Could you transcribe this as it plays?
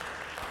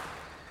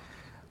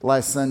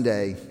Last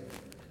Sunday,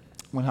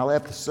 when I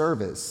left the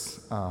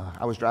service,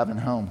 I was driving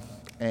home,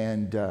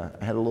 and I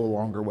had a little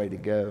longer way to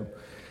go.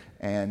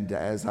 And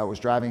as I was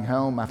driving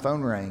home, my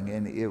phone rang,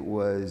 and it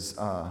was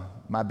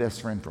my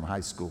best friend from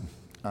high school.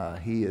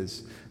 He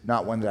is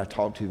not one that I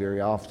talk to very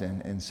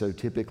often, and so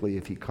typically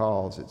if he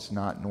calls, it's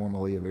not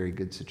normally a very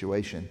good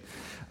situation.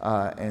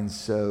 And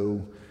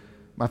so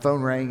my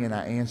phone rang, and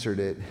I answered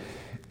it,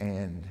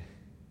 and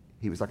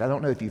he was like, "I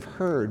don't know if you've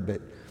heard,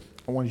 but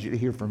I wanted you to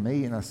hear from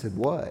me." And I said,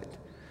 "What?"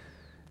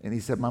 And he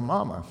said, "My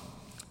mama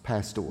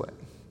passed away."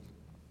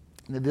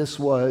 Now, this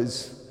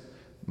was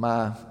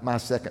my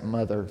second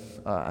mother.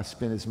 I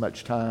spent as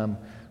much time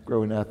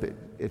growing up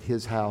at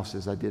his house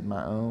as I did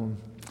my own.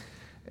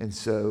 And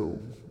so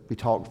we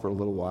talked for a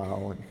little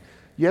while. And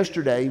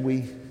yesterday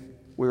we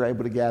were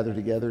able to gather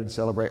together and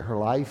celebrate her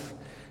life.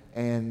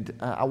 And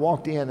I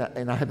walked in,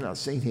 and I had not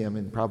seen him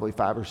in probably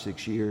 5 or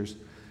 6 years.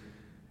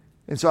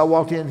 And so I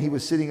walked in, he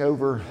was sitting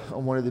over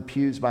on one of the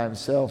pews by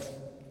himself.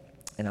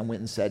 And I went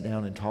and sat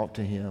down and talked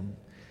to him.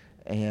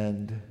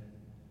 And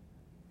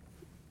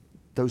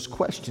those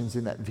questions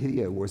in that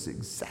video was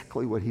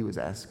exactly what he was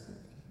asking.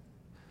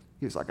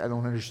 He was like, "I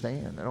don't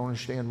understand. I don't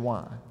understand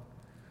why.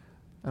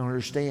 I don't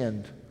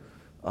understand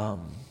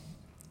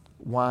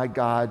why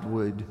God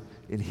would,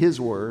 in his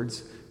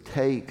words,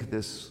 take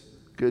this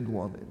good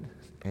woman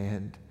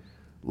and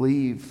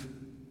leave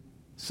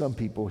some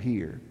people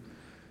here."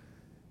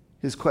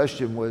 His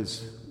question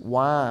was,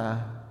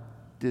 why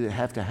did it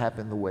have to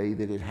happen the way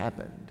that it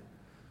happened?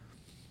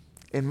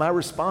 And my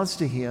response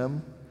to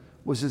him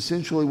was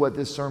essentially what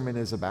this sermon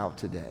is about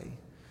today.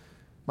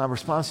 My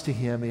response to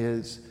him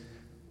is,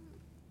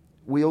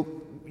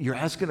 you're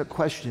asking a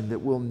question that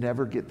we'll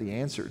never get the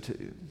answer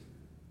to.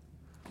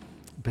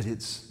 But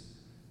it's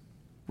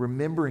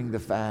remembering the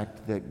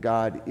fact that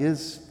God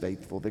is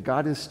faithful, that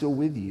God is still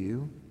with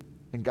you,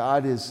 and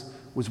God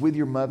was with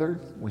your mother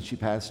when she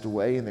passed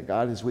away, and that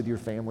God is with your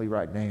family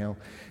right now.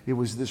 It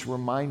was this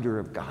reminder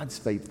of God's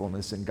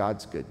faithfulness and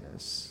God's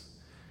goodness.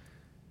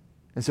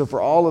 And so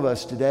for all of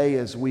us today,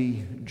 as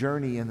we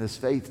journey in this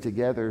faith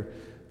together,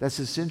 that's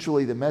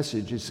essentially the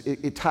message.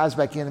 It ties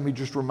back in. Let me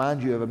just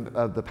remind you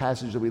of the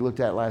passage that we looked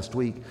at last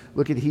week.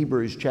 Look at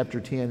Hebrews chapter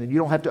 10. And you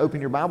don't have to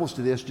open your Bibles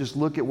to this. Just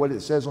look at what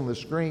it says on the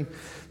screen.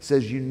 It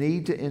says you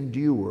need to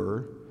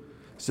endure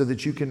so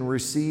that you can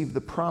receive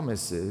the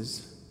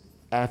promises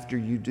after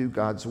you do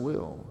God's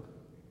will.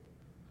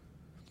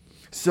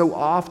 So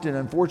often,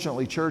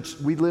 unfortunately, church,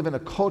 we live in a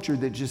culture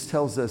that just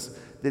tells us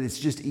that it's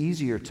just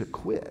easier to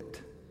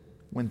quit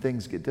when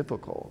things get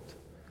difficult.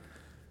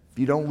 If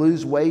you don't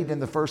lose weight in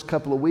the first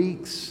couple of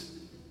weeks,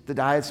 the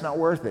diet's not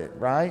worth it,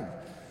 right?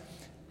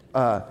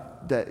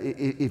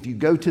 If you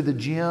go to the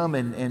gym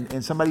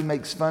and somebody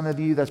makes fun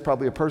of you, that's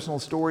probably a personal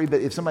story,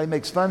 but if somebody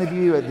makes fun of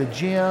you at the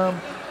gym,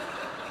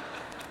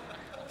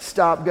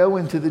 stop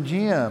going to the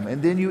gym,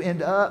 and then you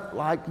end up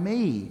like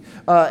me.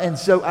 And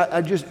so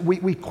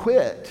we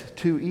quit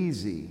too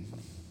easy.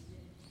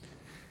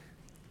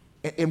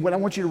 And what I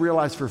want you to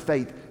realize for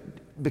faith,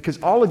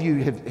 because all of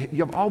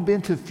you've all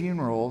been to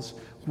funerals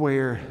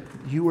where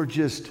you are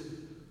just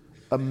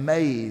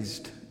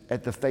amazed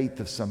at the faith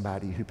of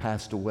somebody who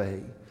passed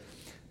away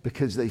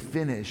because they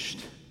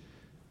finished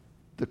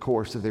the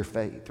course of their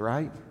faith,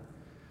 right?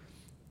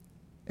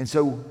 And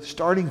so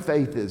starting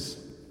faith is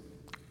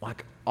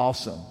like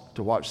awesome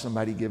to watch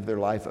somebody give their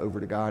life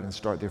over to God and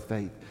start their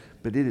faith.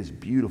 But it is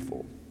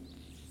beautiful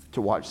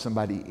to watch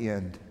somebody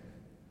end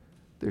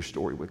their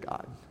story with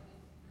God.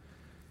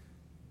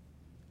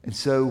 And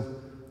so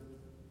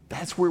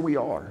that's where we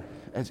are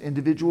as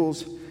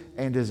individuals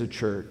and as a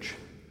church.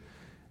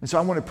 And so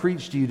I want to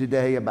preach to you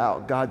today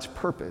about God's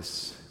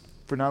purpose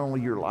for not only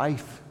your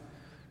life,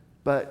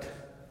 but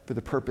for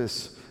the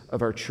purpose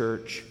of our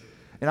church.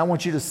 And I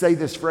want you to say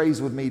this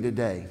phrase with me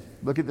today.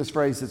 Look at this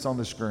phrase that's on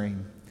the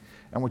screen.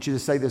 I want you to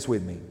say this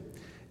with me.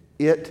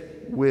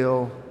 It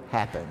will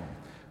happen.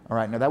 All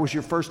right, now that was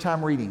your first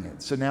time reading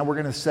it. So now we're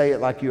going to say it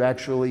like you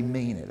actually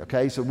mean it,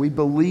 okay? So we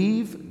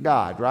believe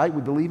God, right?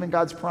 We believe in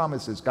God's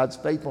promises, God's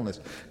faithfulness,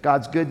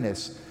 God's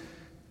goodness.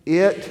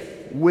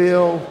 It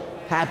will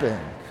happen,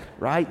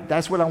 right?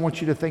 That's what I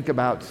want you to think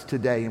about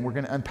today. And we're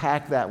going to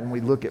unpack that when we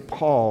look at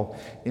Paul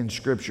in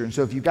Scripture. And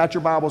so if you've got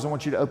your Bibles, I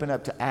want you to open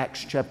up to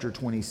Acts chapter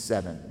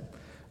 27.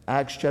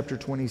 Acts chapter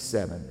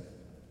 27.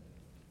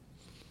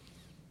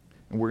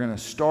 And we're going to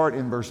start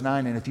in verse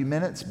 9 in a few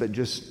minutes, but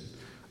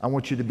I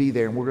want you to be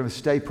there, and we're going to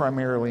stay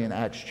primarily in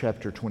Acts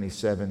chapter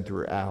 27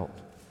 throughout.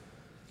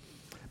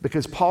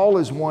 Because Paul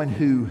is one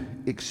who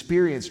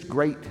experienced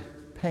great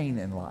pain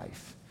in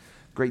life,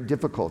 great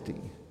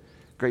difficulty,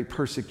 great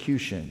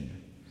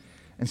persecution.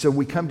 And so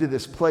we come to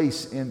this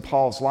place in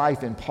Paul's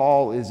life, and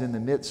Paul is in the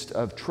midst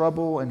of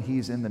trouble, and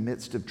he's in the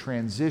midst of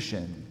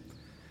transition.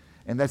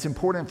 And that's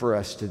important for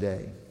us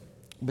today.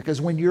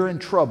 Because when you're in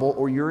trouble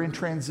or you're in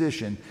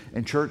transition,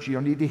 and church, you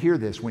don't need to hear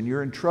this, when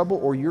you're in trouble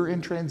or you're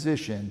in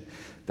transition,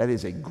 that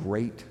is a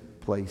great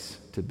place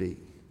to be,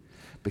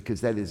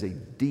 because that is a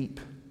deep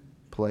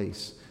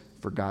place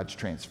for God's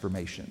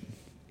transformation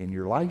in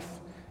your life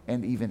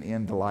and even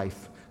in the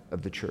life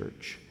of the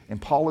church.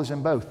 And Paul is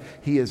in both.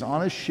 He is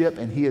on a ship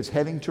and he is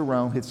heading to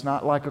Rome. It's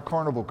not like a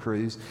carnival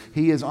cruise.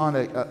 He is on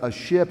a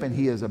ship and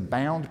he is a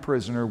bound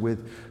prisoner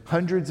with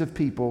hundreds of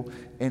people,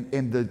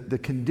 and the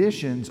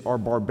conditions are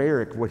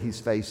barbaric, what he's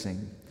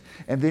facing.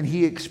 And then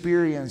he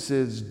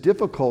experiences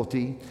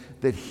difficulty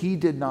that he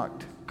did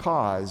not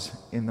cause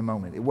in the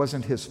moment. It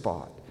wasn't his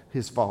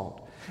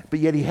fault. But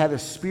yet he had a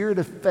spirit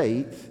of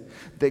faith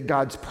that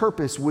God's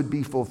purpose would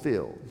be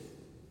fulfilled.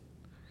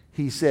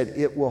 He said,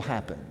 it will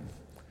happen.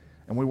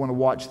 And we want to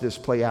watch this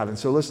play out. And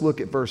so let's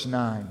look at verse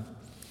 9.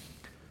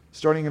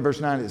 Starting in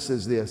verse 9, it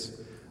says this: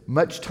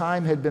 much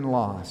time had been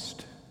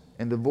lost,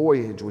 and the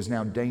voyage was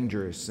now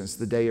dangerous, since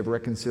the day of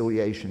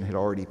reconciliation had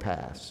already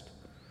passed.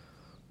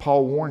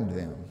 Paul warned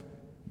them,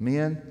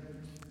 men,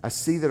 I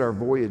see that our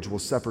voyage will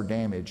suffer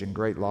damage and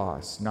great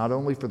loss, not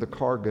only for the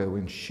cargo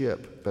and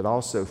ship, but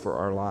also for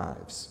our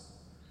lives.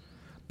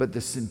 But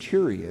the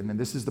centurion, and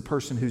this is the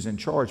person who's in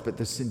charge, but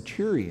the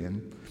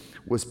centurion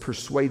was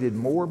persuaded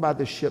more by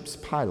the ship's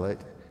pilot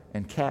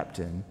and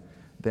captain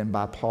than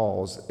by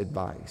Paul's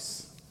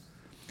advice.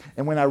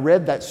 And when I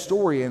read that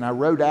story and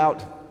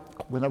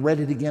when I read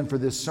it again for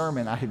this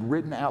sermon, I had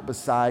written out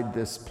beside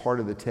this part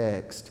of the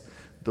text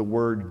the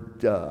word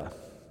duh.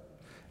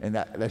 And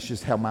that's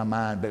just how my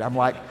mind, but I'm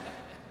like,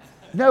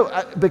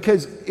 no,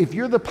 because if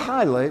you're the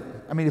pilot,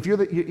 if you're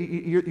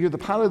the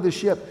pilot of the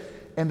ship,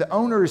 and the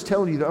owner is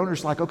telling you, the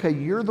owner's like, okay,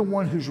 you're the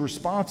one who's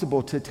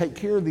responsible to take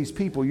care of these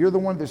people. You're the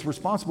one that's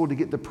responsible to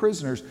get the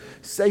prisoners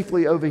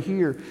safely over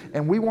here,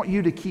 and we want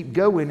you to keep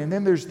going. And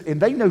then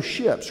they know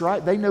ships,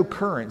 right? They know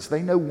currents,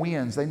 they know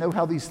winds, they know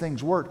how these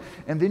things work.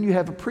 And then you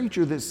have a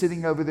preacher that's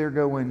sitting over there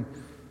going,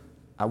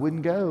 I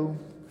wouldn't go.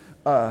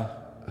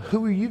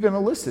 Who are you going to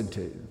listen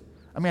to?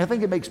 I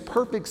think it makes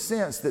perfect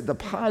sense that the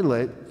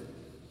pilot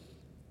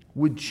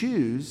would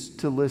choose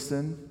to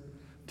listen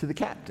to the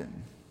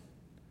captain.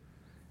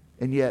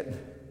 And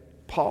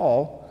yet,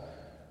 Paul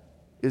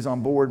is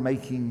on board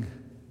making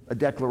a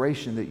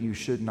declaration that you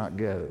should not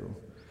go.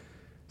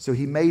 So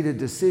he made a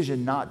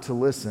decision not to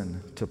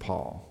listen to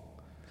Paul.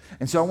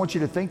 And so I want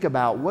you to think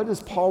about, what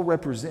does Paul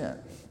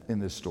represent in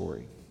this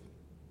story?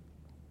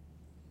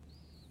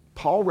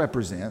 Paul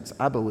represents,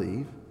 I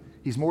believe,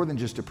 he's more than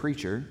just a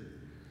preacher.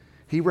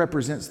 He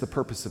represents the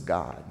purpose of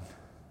God.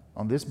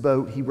 On this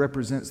boat, he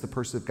represents the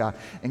purpose of God.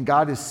 And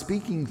God is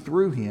speaking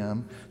through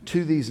him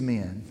to these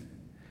men.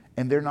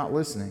 And they're not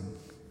listening.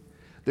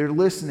 They're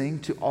listening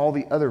to all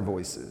the other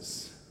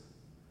voices.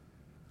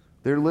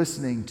 They're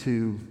listening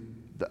to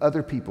the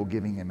other people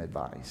giving him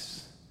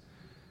advice.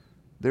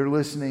 They're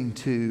listening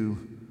to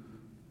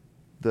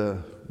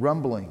the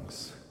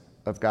rumblings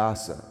of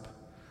gossip.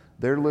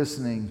 They're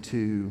listening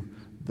to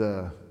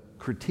the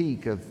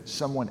critique of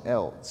someone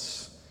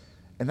else.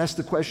 And that's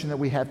the question that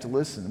we have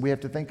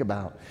to think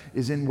about,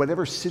 is in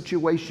whatever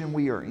situation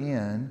we are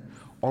in,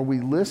 are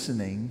we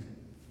listening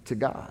to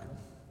God?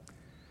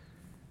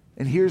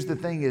 And here's the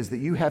thing, is that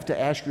you have to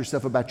ask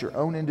yourself about your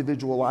own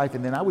individual life.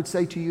 And then I would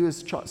say to you, as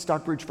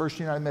Stockbridge First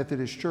United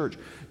Methodist Church,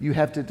 you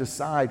have to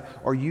decide,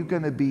 are you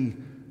going to be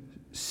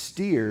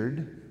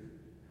steered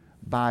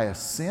by a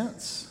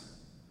sense,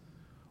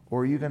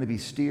 or are you going to be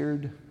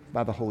steered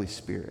by the Holy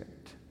Spirit?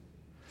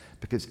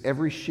 Because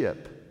every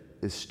ship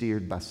is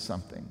steered by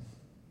something.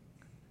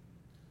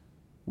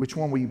 Which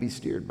one will you be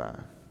steered by?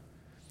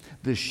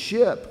 The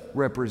ship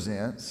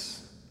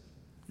represents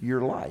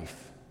your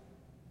life.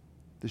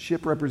 The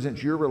ship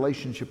represents your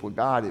relationship with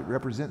God. It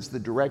represents the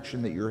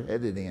direction that you're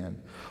headed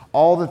in.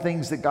 All the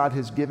things that God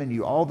has given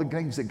you, all the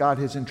things that God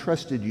has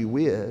entrusted you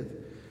with.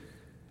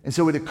 And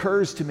so it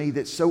occurs to me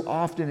that so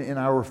often in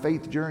our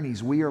faith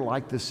journeys, we are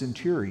like the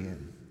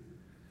centurion.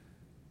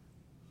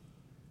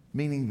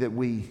 Meaning that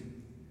we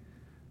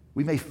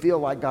may feel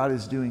like God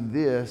is doing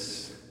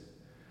this,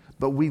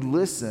 but we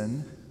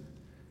listen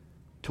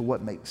to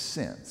what makes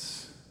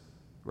sense,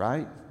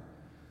 right?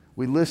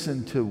 We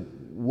listen to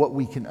what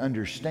we can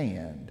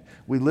understand.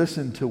 We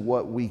listen to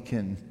what we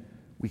can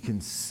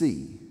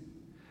see.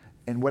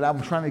 And what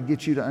I'm trying to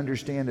get you to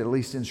understand, at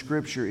least in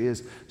Scripture,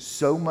 is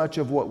so much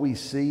of what we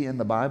see in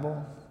the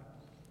Bible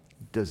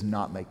does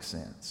not make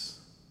sense.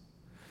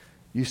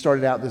 You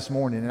started out this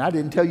morning, and I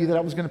didn't tell you that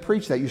I was going to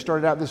preach that. You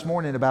started out this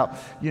morning about,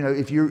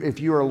 if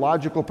you're a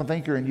logical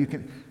thinker and you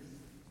can...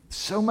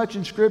 So much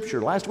in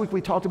Scripture. Last week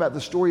we talked about the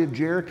story of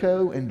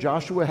Jericho and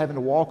Joshua having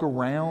to walk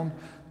around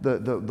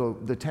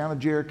the town of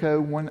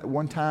Jericho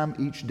one time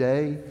each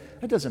day.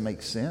 That doesn't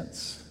make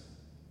sense.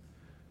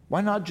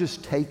 Why not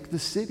just take the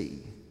city,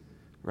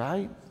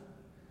 right?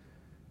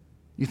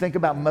 You think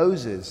about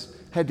Moses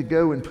had to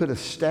go and put a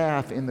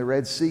staff in the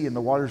Red Sea and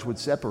the waters would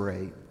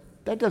separate.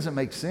 That doesn't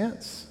make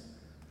sense.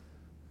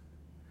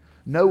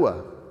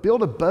 Noah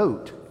built a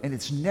boat and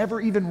it's never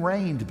even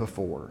rained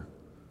before.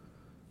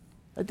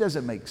 That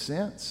doesn't make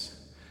sense.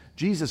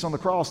 Jesus on the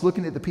cross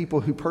looking at the people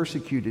who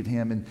persecuted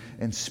him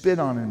and spit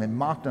on him and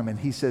mocked him, and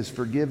he says,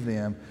 forgive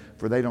them,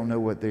 for they don't know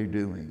what they're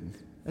doing.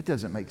 That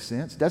doesn't make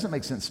sense. It doesn't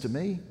make sense to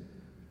me.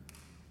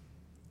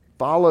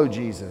 Follow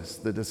Jesus.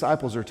 The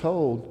disciples are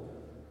told,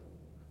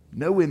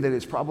 knowing that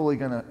it's probably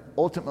going to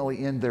ultimately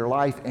end their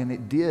life, and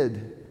it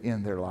did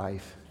end their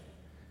life.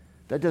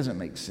 That doesn't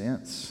make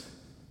sense.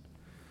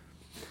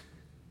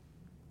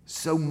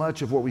 So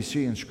much of what we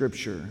see in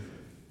Scripture.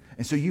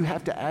 And so you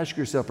have to ask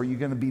yourself, are you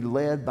going to be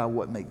led by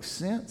what makes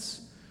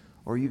sense,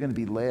 or are you going to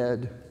be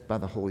led by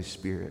the Holy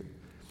Spirit?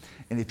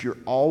 And if you're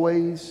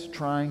always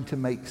trying to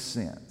make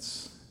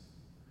sense,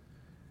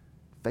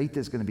 faith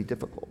is going to be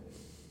difficult,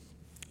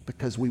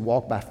 because we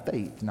walk by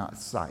faith, not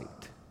sight.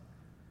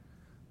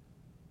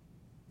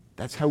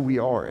 That's how we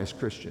are as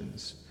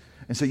Christians.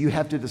 And so you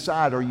have to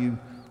decide, are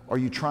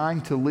you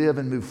trying to live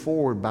and move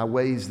forward by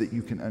ways that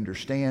you can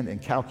understand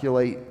and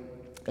calculate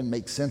and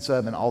make sense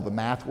of, and all the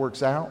math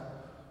works out?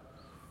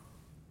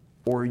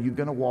 Or are you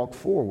going to walk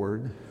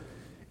forward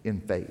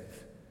in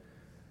faith?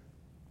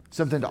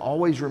 Something to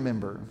always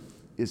remember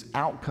is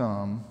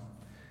outcome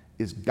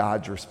is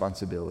God's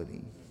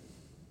responsibility.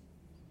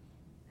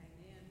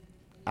 Amen.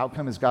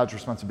 Outcome is God's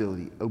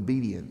responsibility.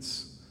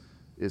 Obedience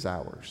is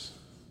ours.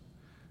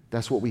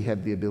 That's what we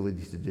have the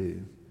ability to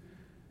do.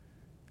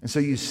 And so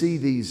you see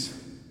these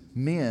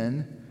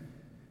men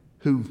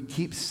who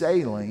keep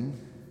sailing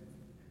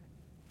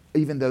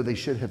even though they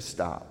should have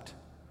stopped.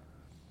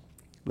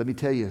 Let me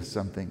tell you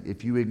something.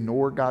 If you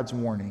ignore God's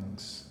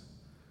warnings,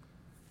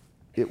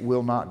 it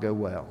will not go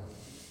well,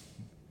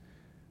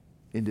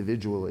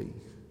 individually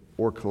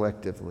or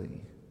collectively.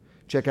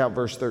 Check out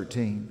verse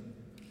 13.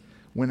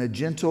 When a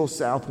gentle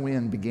south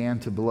wind began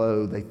to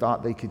blow, they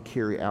thought they could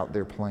carry out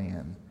their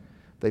plan.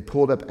 They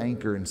pulled up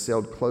anchor and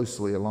sailed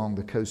closely along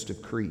the coast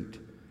of Crete.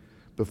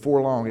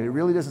 Before long, and it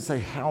really doesn't say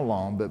how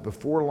long, but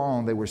before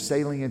long they were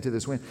sailing into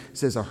this wind. It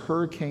says a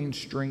hurricane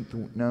strength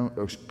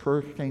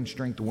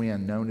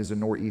wind known as a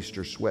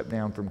nor'easter swept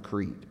down from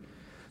Crete.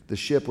 The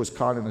ship was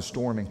caught in a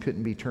storm and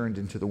couldn't be turned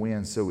into the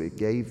wind, so it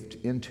gave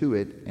into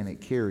it and it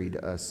carried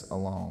us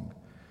along.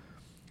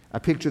 I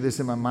picture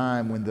this in my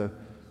mind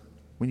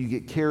when you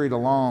get carried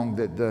along,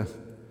 that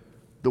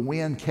the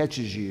wind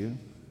catches you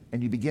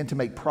and you begin to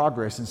make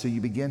progress, and so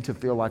you begin to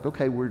feel like,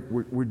 okay,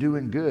 we're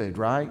doing good,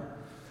 right?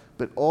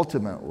 But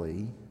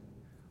ultimately,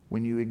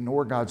 when you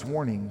ignore God's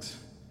warnings,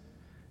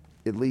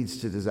 it leads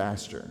to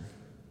disaster.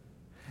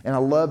 And I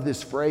love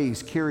this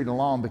phrase, carried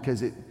along,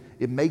 because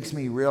it makes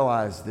me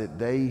realize that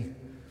they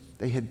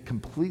had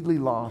completely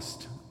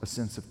lost a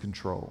sense of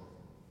control.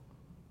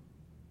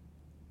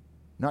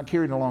 Not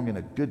carried along in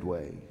a good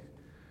way,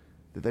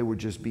 that they were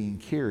just being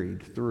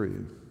carried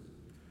through.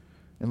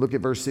 And look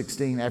at verse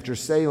 16. After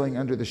sailing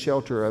under the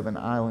shelter of an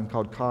island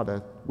called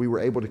Cauda, we were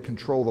able to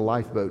control the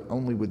lifeboat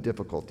only with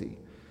difficulty.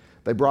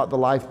 They brought the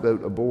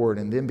lifeboat aboard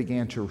and then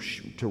began to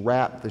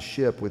wrap the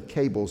ship with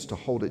cables to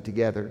hold it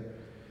together.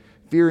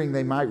 Fearing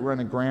they might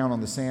run aground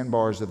on the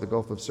sandbars of the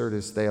Gulf of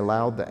Syrtis, they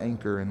lowered the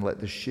anchor and let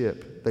the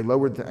ship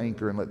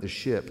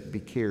be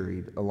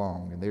carried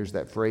along. And there's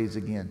that phrase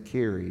again,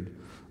 carried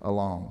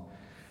along.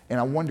 And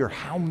I wonder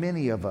how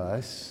many of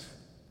us,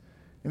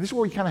 and this is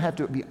where you kind of have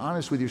to be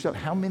honest with yourself,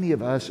 how many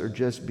of us are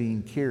just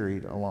being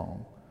carried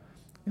along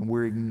and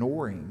we're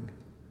ignoring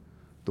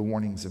the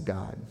warnings of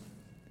God?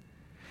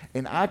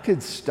 And I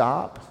could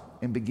stop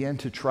and begin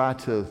to try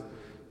to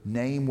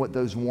name what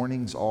those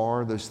warnings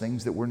are, those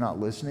things that we're not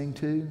listening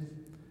to.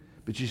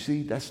 But you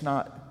see, that's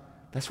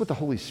what the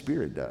Holy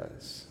Spirit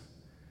does.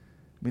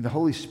 I mean, the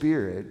Holy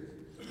Spirit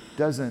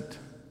doesn't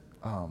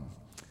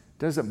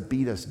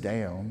beat us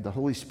down. The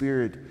Holy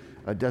Spirit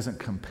doesn't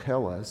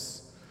compel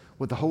us.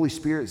 What the Holy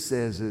Spirit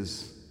says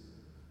is,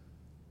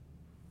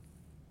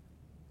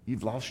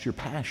 you've lost your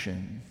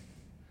passion,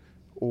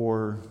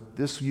 or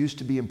this used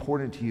to be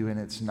important to you and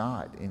it's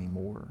not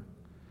anymore.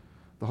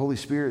 The Holy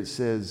Spirit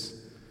says,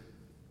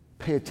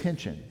 pay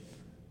attention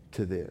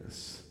to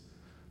this.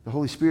 The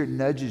Holy Spirit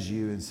nudges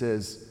you and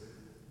says,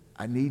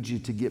 I need you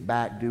to get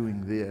back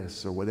doing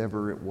this, or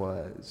whatever it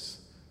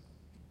was.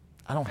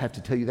 I don't have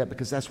to tell you that,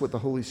 because that's what the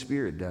Holy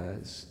Spirit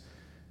does.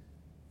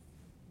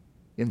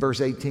 In verse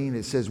 18,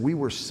 it says, we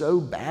were so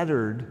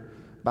battered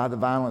by the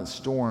violent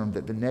storm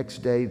that the next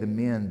day the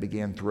men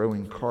began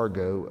throwing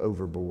cargo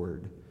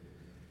overboard.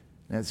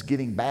 Now it's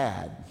getting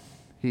bad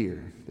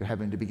here. They're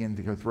having to begin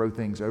to go throw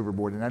things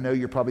overboard. And I know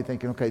you're probably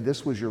thinking, okay,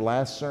 this was your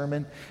last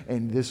sermon,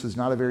 and this was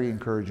not a very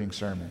encouraging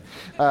sermon.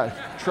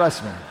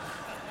 Trust me.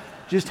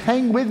 Just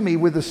hang with me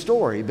with the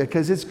story,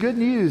 because it's good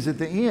news at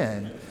the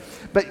end.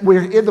 But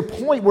we're at the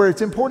point where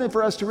it's important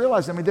for us to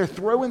realize, I mean, they're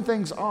throwing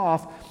things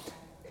off.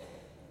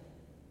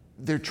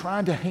 They're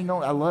trying to hang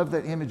on. I love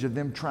that image of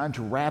them trying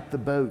to wrap the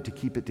boat to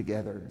keep it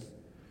together.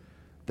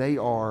 They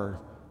are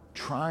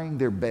trying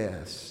their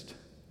best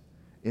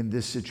in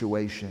this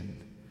situation.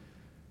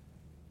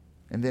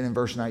 And then in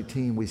verse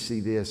 19, we see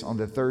this. On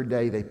the third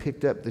day, they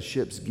picked up the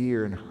ship's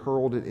gear and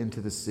hurled it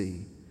into the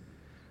sea.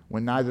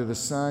 When neither the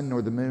sun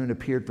nor the moon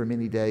appeared for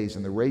many days,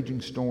 and the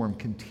raging storm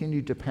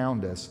continued to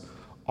pound us,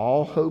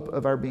 all hope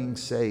of our being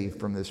saved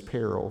from this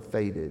peril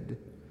faded.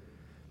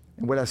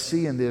 And what I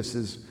see in this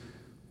is,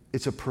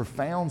 it's a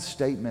profound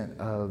statement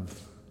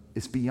of,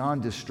 it's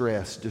beyond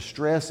distress.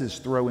 Distress is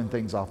throwing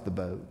things off the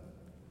boat.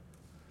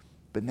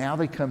 But now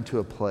they come to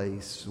a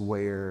place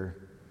where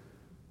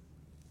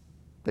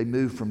They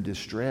move from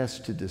distress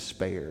to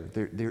despair.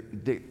 There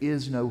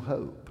is no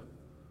hope.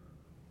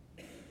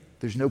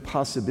 There's no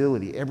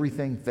possibility.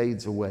 Everything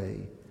fades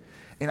away.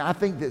 And I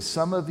think that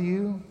some of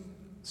you,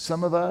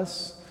 some of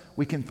us,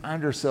 we can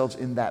find ourselves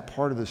in that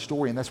part of the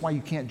story. And that's why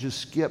you can't just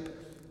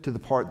skip to the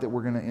part that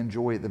we're going to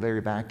enjoy at the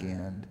very back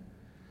end.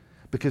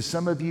 Because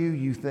some of you,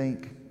 you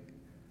think,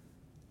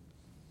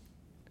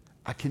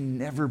 I can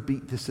never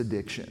beat this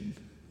addiction.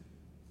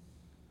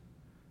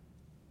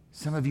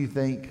 Some of you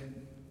think,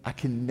 I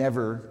can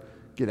never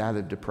get out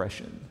of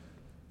depression.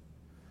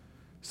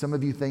 Some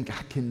of you think,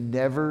 I can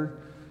never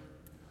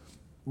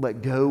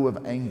let go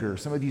of anger.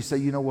 Some of you say,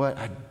 you know what,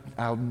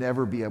 I'll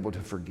never be able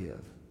to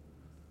forgive.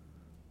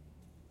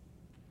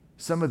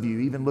 Some of you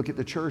even look at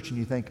the church and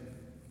you think,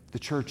 the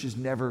church is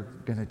never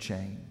going to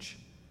change.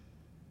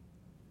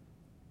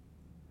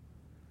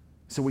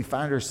 So we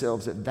find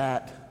ourselves at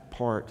that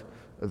part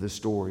of the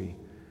story.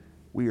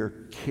 We are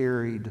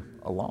carried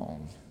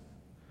along.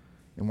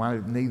 And while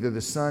neither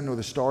the sun nor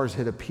the stars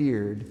had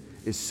appeared,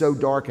 it's so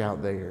dark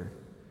out there.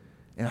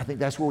 And I think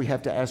that's where we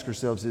have to ask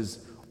ourselves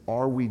is,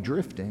 are we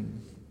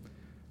drifting?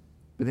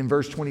 But in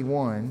verse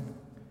 21,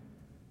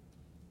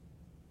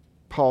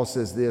 Paul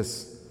says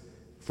this,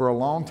 for a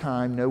long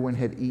time no one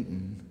had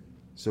eaten.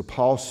 So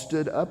Paul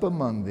stood up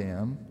among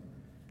them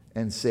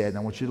and said, and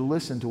I want you to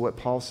listen to what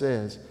Paul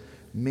says,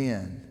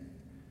 men,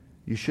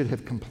 you should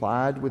have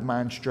complied with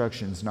my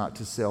instructions not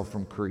to sail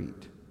from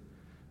Crete.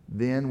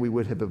 Then we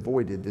would have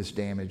avoided this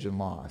damage and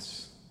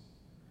loss.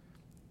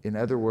 In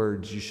other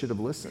words, you should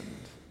have listened.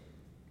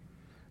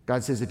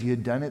 God says if you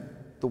had done it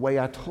the way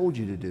I told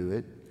you to do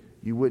it,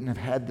 you wouldn't have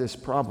had this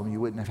problem.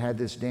 You wouldn't have had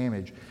this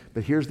damage.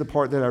 But here's the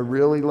part that I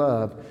really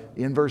love.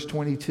 In verse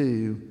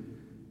 22,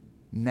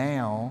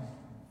 now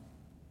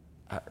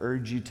I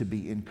urge you to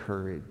be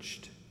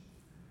encouraged.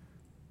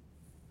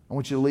 I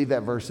want you to leave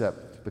that verse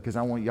up because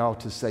I want y'all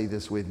to say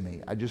this with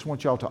me. I just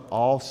want y'all to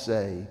all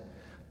say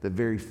the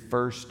very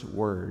first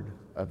word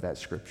of that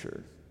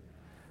scripture.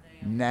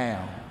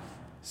 Now.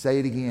 Say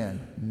it again.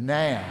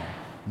 Now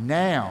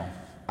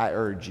I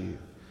urge you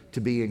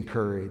to be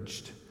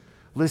encouraged.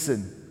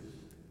 Listen,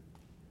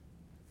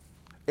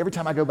 every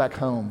time I go back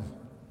home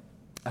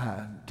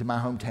to my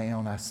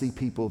hometown, I see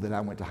people that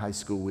I went to high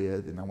school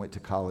with and I went to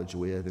college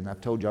with. And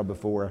I've told y'all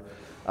before,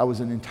 I was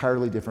an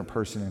entirely different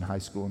person in high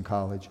school and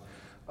college.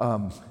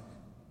 I'm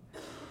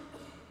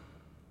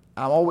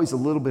always a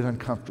little bit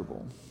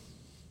uncomfortable.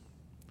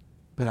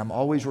 But I'm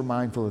always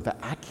mindful of that.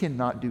 I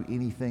cannot do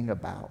anything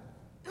about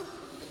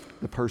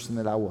the person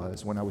that I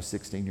was when I was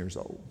 16 years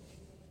old.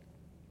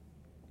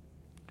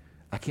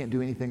 I can't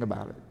do anything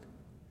about it.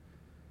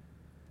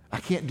 I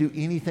can't do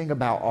anything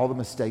about all the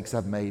mistakes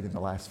I've made in the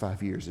last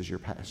 5 years as your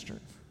pastor.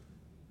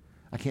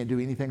 I can't do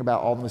anything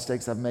about all the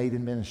mistakes I've made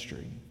in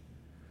ministry.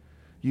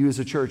 You as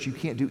a church, you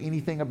can't do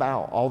anything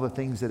about all the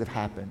things that have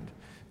happened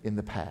in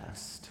the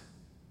past.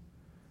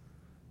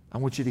 I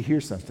want you to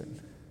hear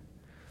something.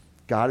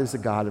 God is a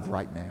God of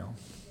right now.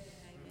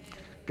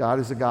 God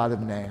is a God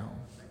of now.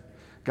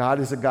 God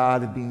is a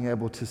God of being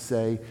able to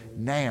say,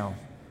 now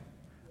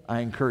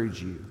I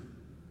encourage you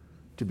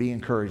to be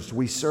encouraged.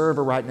 We serve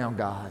a right now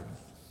God.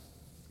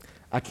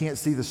 I can't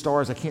see the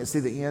stars. I can't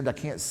see the end. I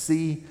can't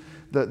see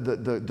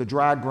the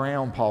dry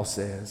ground, Paul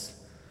says.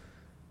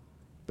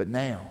 But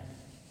now,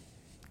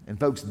 and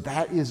folks,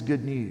 that is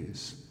good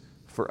news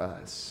for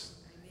us,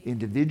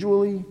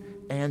 individually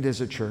and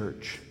as a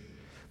church.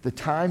 The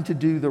time to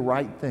do the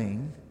right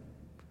thing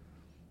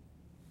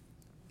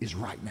is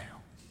right now.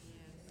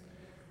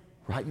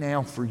 Right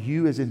now for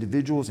you as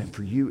individuals and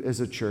for you as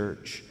a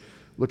church.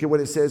 Look at what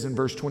it says in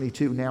verse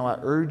 22. Now I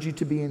urge you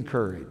to be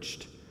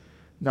encouraged.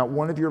 Not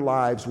one of your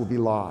lives will be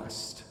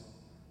lost,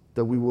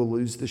 though we will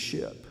lose the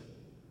ship.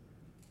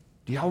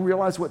 Do y'all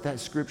realize what that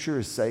scripture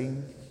is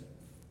saying?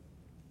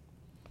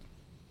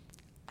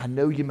 I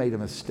know you made a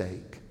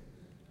mistake,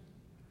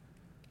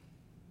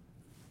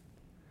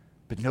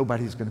 but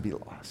nobody's going to be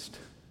lost.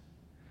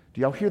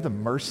 Do y'all hear the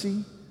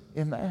mercy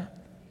in that?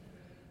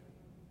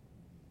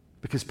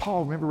 Because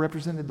Paul, remember,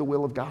 represented the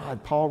will of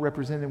God. Paul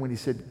represented when he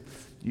said,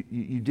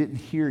 you didn't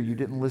hear, you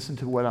didn't listen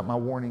to what my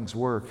warnings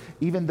were.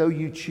 Even though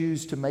you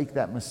choose to make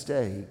that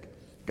mistake,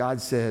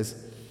 God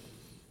says,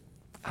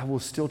 I will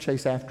still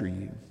chase after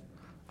you.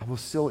 I will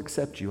still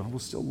accept you. I will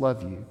still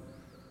love you.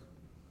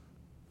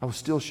 I will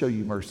still show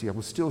you mercy. I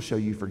will still show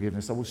you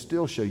forgiveness. I will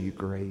still show you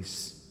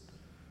grace.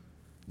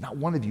 Not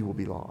one of you will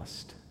be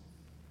lost.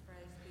 Praise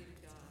be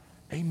to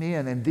God.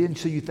 Amen. And then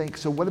so you think,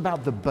 so what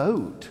about the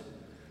boat?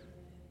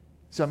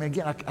 So, I mean,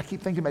 again, I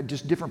keep thinking about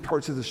just different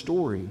parts of the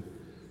story.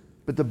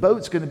 But the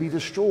boat's going to be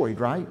destroyed,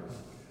 right?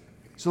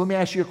 So let me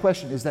ask you a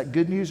question. Is that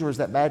good news or is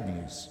that bad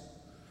news?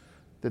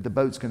 That the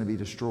boat's going to be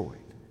destroyed?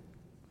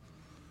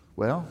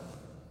 Well,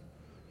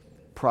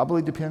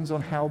 probably depends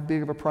on how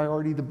big of a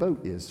priority the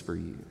boat is for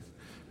you,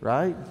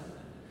 right?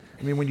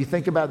 I mean, when you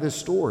think about this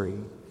story,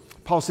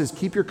 Paul says,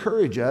 keep your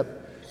courage up.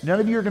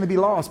 None of you are going to be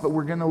lost, but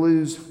we're going to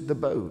lose the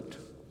boat.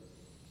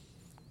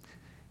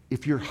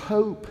 If your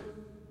hope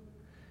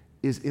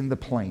is in the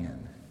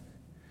plan,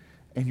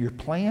 and your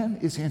plan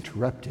is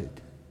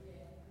interrupted,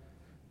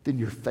 then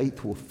your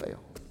faith will fail.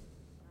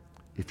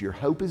 If your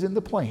hope is in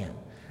the plan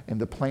and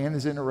the plan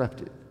is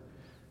interrupted,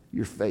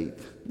 your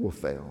faith will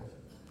fail.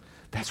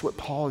 That's what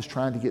Paul is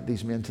trying to get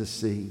these men to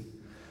see.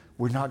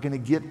 We're not going to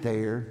get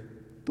there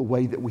the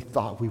way that we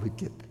thought we would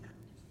get there.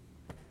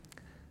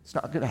 It's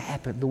not going to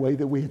happen the way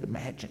that we had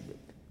imagined it.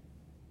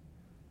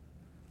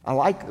 I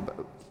like the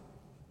boat,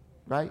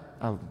 right?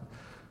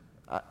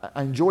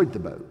 I enjoyed the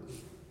boat.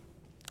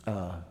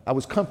 I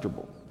was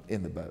comfortable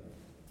in the boat.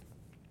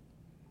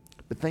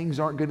 But things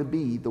aren't going to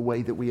be the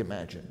way that we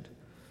imagined.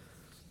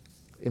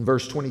 In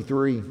verse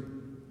 23,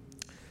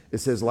 it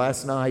says,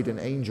 "Last night an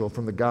angel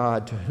from the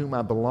God to whom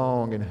I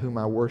belong and whom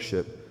I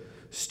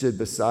worship stood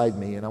beside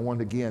me." And I want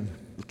to again,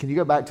 can you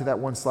go back to that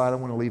one slide? I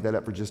want to leave that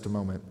up for just a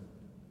moment.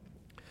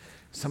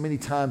 So many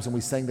times when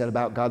we sang that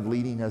about God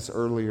leading us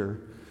earlier,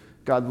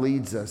 God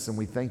leads us, and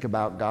we think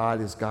about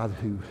God as God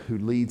who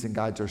leads and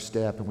guides our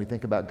step, and we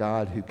think about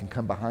God who can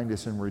come behind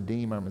us and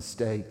redeem our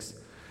mistakes.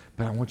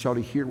 But I want y'all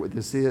to hear what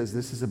this is.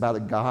 This is about a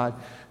God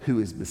who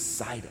is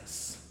beside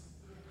us.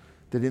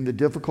 That in the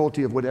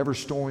difficulty of whatever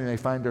storm we may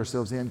find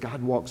ourselves in,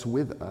 God walks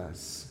with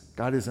us.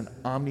 God is an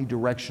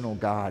omnidirectional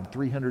God.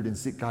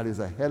 306, God is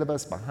ahead of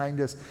us,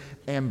 behind us,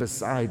 and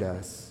beside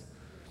us.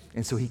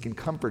 And so he can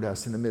comfort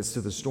us in the midst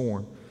of the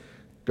storm.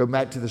 Go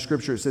back to the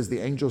scripture. It says, the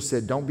angel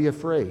said, "Don't be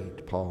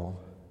afraid, Paul.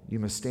 You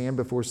must stand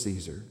before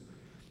Caesar.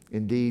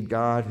 Indeed,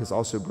 God has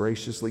also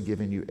graciously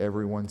given you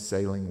everyone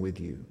sailing with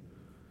you."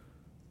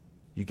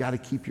 You got to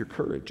keep your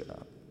courage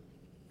up.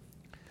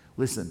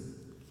 Listen,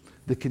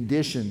 the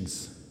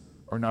conditions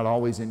are not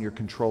always in your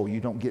control. You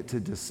don't get to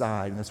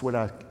decide. And that's what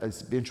I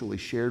eventually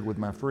shared with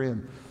my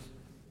friend.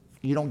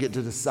 You don't get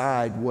to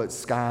decide what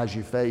skies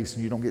you face,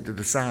 and you don't get to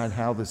decide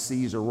how the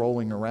seas are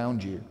rolling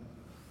around you.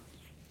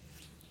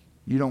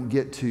 You don't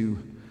get to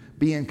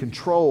be in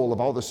control of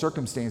all the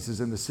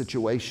circumstances and the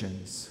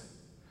situations,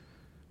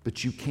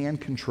 but you can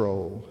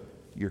control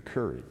your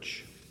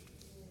courage.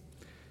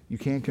 You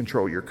can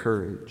control your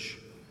courage.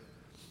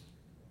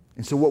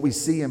 And so what we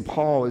see in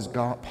Paul is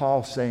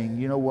Paul saying,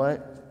 you know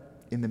what?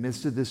 In the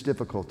midst of this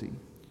difficulty,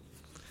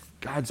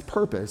 God's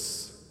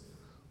purpose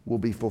will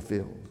be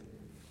fulfilled.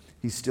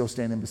 He's still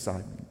standing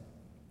beside me.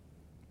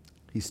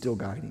 He's still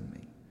guiding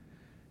me.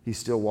 He's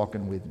still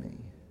walking with me.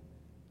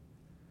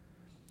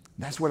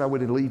 That's what I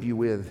would leave you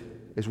with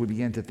as we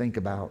begin to think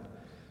about,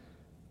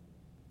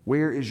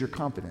 where is your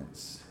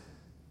confidence?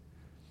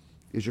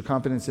 Is your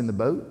confidence in the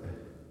boat?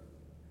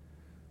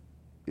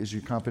 Is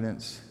your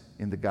confidence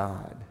in the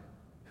God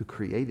who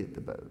created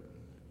the boat?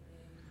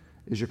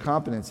 Is your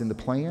confidence in the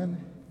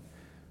plan,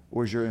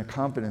 or is your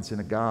confidence in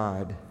a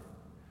God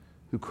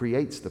who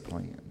creates the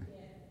plan?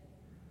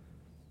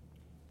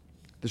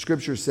 The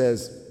scripture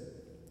says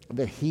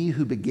that he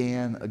who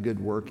began a good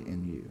work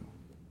in you,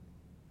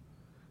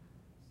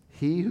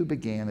 he who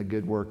began a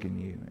good work in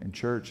you, and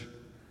church,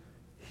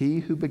 he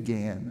who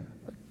began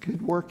a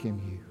good work in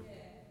you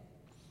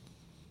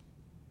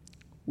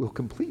will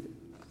complete it.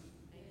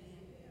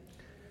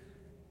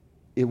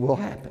 It will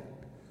happen.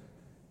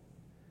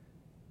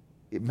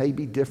 It may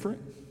be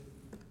different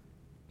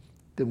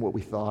than what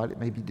we thought. It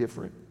may be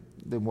different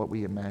than what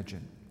we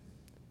imagined.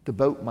 The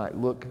boat might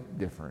look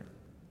different.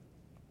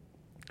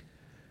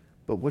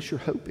 But what's your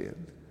hope in?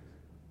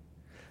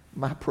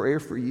 My prayer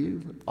for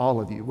you,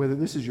 all of you, whether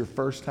this is your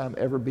first time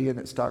ever being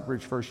at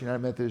Stockbridge First United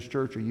Methodist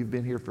Church or you've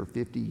been here for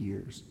 50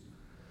 years,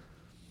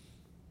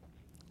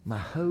 my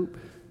hope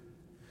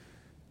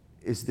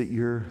is that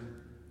your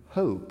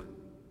hope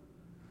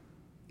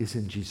is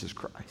in Jesus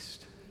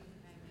Christ.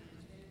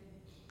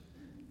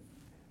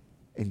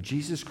 And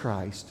Jesus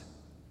Christ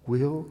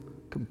will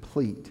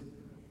complete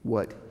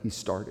what he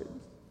started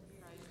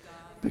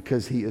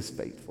because he is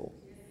faithful.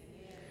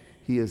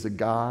 He is a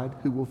God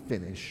who will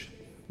finish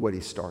what he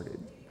started.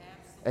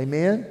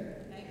 Amen?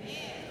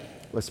 Amen.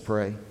 Let's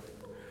pray.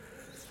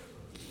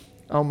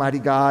 Almighty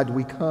God,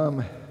 we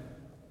come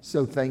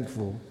so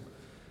thankful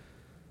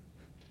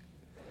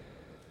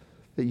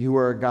that you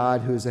are a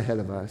God who is ahead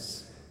of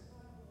us.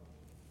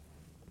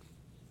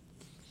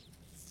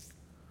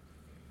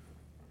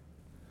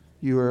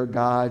 You are a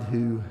God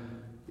who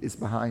is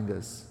behind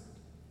us.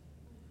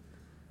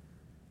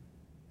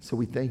 So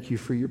we thank you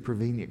for your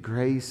prevenient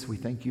grace. We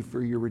thank you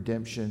for your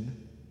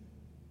redemption.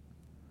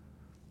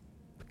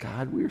 But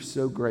God, we are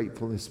so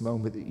grateful in this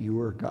moment that you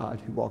are a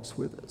God who walks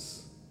with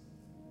us.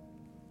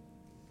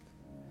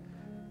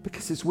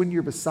 Because it's when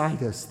you're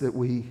beside us that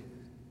we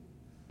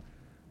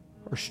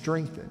are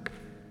strengthened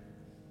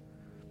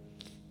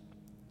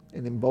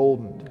and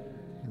emboldened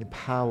and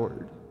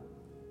empowered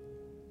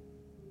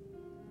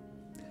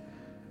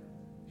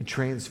and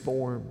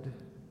transformed.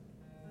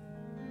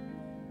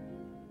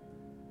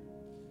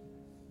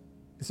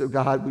 And so,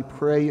 God, we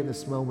pray in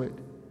this moment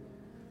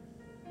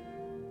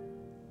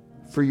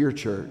for your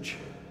church.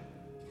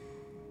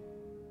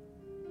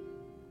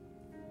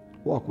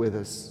 Walk with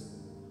us.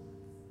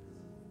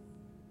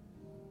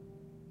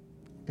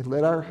 And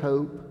let our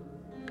hope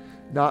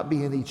not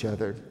be in each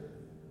other.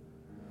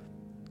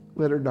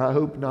 Let our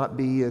hope not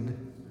be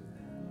in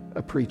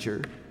a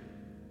preacher.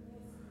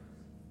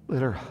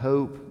 Let our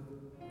hope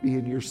be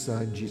in your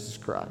Son, Jesus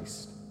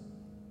Christ.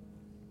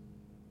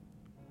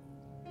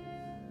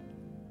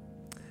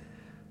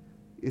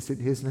 It's in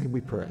his name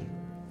we pray.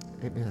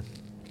 Amen.